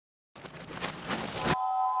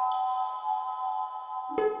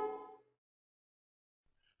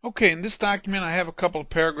Okay, in this document I have a couple of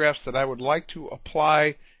paragraphs that I would like to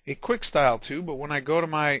apply a quick style to, but when I go to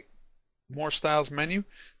my More Styles menu,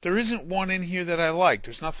 there isn't one in here that I like.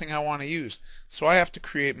 There's nothing I want to use, so I have to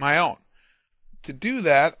create my own. To do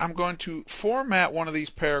that, I'm going to format one of these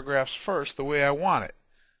paragraphs first the way I want it.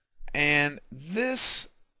 And this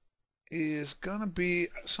is going to be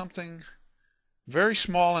something very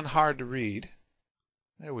small and hard to read.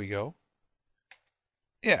 There we go.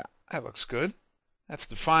 Yeah, that looks good. That's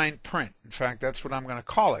the fine print. In fact, that's what I'm going to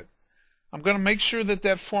call it. I'm going to make sure that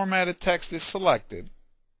that formatted text is selected.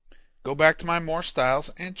 Go back to my More Styles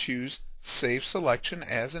and choose Save Selection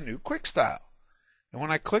as a new quick style. And when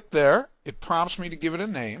I click there, it prompts me to give it a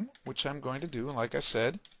name, which I'm going to do. And like I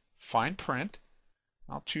said, fine print.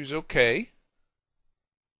 I'll choose OK.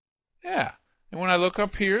 Yeah. And when I look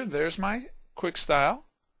up here, there's my quick style.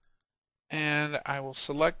 And I will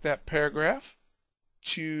select that paragraph,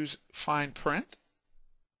 choose fine print.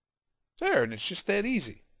 There, and it's just that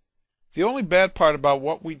easy. The only bad part about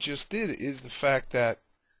what we just did is the fact that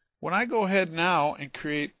when I go ahead now and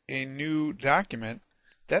create a new document,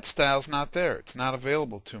 that style's not there. It's not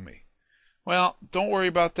available to me. Well, don't worry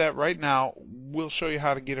about that right now. We'll show you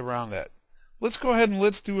how to get around that. Let's go ahead and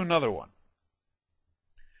let's do another one.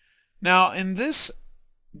 Now, in this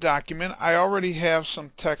document, I already have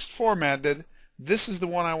some text formatted. This is the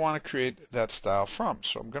one I want to create that style from.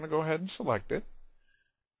 So I'm going to go ahead and select it.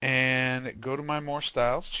 And go to my More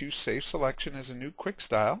Styles, choose Save Selection as a new quick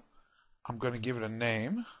style. I'm going to give it a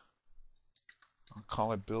name. I'll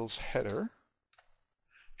call it Bill's Header.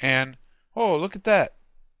 And, oh, look at that.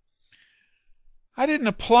 I didn't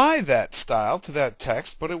apply that style to that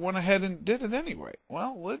text, but it went ahead and did it anyway.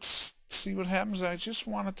 Well, let's see what happens. I just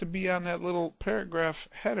want it to be on that little paragraph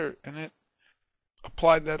header, and it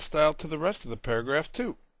applied that style to the rest of the paragraph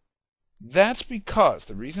too. That's because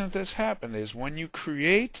the reason that this happened is when you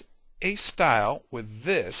create a style with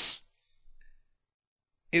this,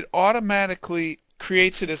 it automatically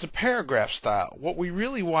creates it as a paragraph style. What we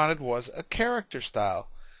really wanted was a character style.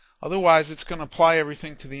 Otherwise, it's going to apply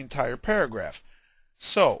everything to the entire paragraph.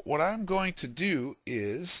 So what I'm going to do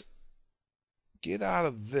is get out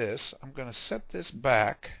of this. I'm going to set this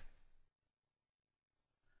back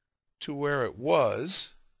to where it was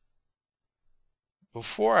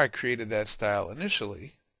before I created that style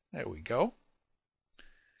initially. There we go.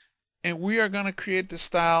 And we are going to create the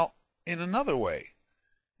style in another way.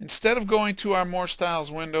 Instead of going to our More Styles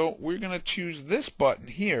window, we're going to choose this button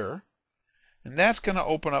here, and that's going to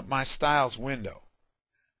open up my Styles window.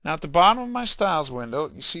 Now at the bottom of my Styles window,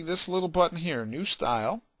 you see this little button here, New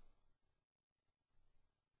Style.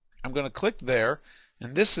 I'm going to click there,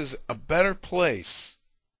 and this is a better place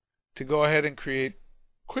to go ahead and create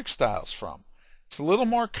quick styles from. It's a little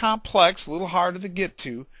more complex, a little harder to get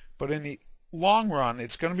to, but in the long run,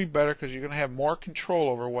 it's going to be better because you're going to have more control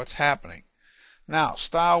over what's happening. Now,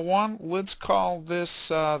 style 1, let's call this,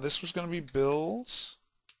 this was going to be Bill's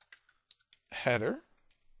Header.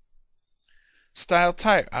 Style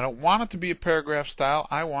type, I don't want it to be a paragraph style,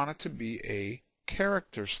 I want it to be a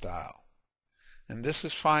character style. And this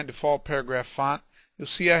is fine, default paragraph font. You'll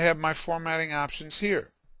see I have my formatting options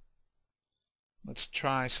here. Let's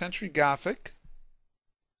try Century Gothic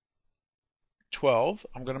 12.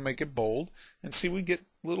 I'm going to make it bold, and see we get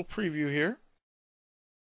a little preview here.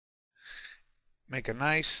 Make a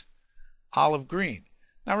nice olive green.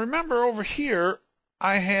 Now remember over here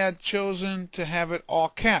I had chosen to have it all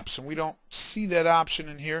caps, and we don't see that option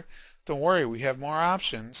in here. Don't worry, we have more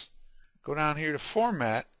options. Go down here to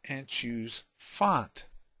Format and choose Font.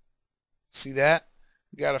 See that?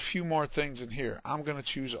 We got a few more things in here. I'm going to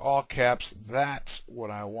choose all caps. That's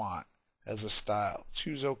what I want as a style.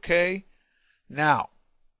 Choose OK. Now,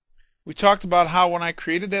 we talked about how when I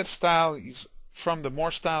created that style from the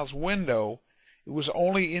More Styles window, it was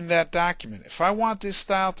only in that document. If I want this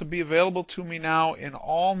style to be available to me now in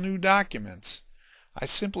all new documents, I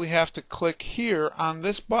simply have to click here on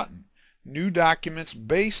this button, New Documents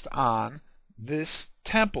based on this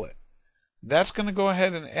template. That's going to go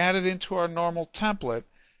ahead and add it into our normal template,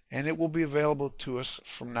 and it will be available to us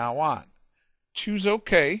from now on. Choose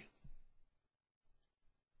OK.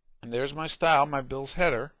 And there's my style, my Bill's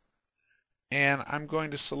Header. And I'm going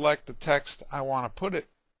to select the text I want to put it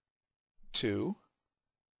to.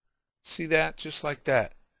 See that? Just like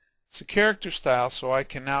that. It's a character style, so I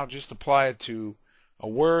can now just apply it to a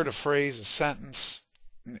word, a phrase, a sentence,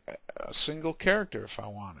 a single character if I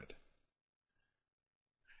wanted.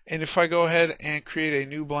 And if I go ahead and create a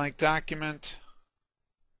new blank document,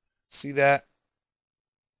 see that?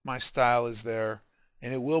 My style is there,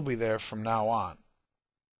 and it will be there from now on.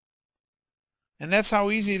 And that's how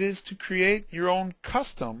easy it is to create your own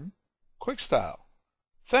custom quick style.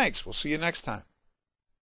 Thanks. We'll see you next time.